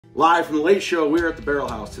Live from the Late Show, we're at the Barrel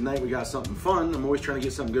House. Tonight we got something fun. I'm always trying to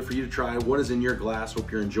get something good for you to try. What is in your glass?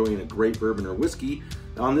 Hope you're enjoying a great bourbon or whiskey.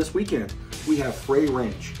 On this weekend, we have Frey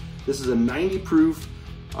Ranch. This is a 90 proof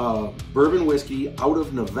bourbon whiskey out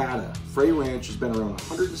of Nevada. Frey Ranch has been around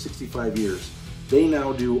 165 years. They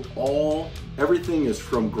now do everything is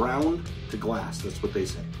from ground to glass. That's what they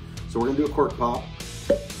say. So we're gonna do a cork pop.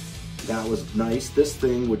 That was nice. This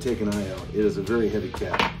thing would take an eye out. It is a very heavy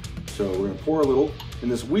cap. So we're gonna pour a little in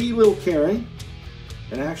this wee little Karen.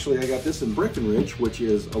 And actually I got this in Breckenridge, which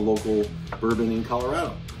is a local bourbon in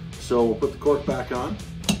Colorado. So we'll put the cork back on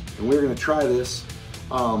and we're gonna try this.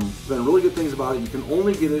 Been really good things about it. You can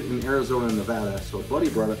only get it in Arizona and Nevada. So a buddy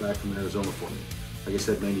brought it back from Arizona for me. Like I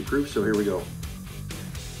said, 90 proof, so here we go.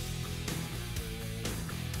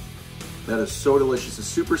 That is so delicious. It's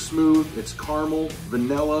super smooth. It's caramel,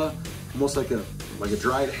 vanilla, almost like a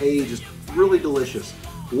dried hay, just really delicious.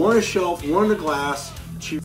 One on a shelf, one in a glass.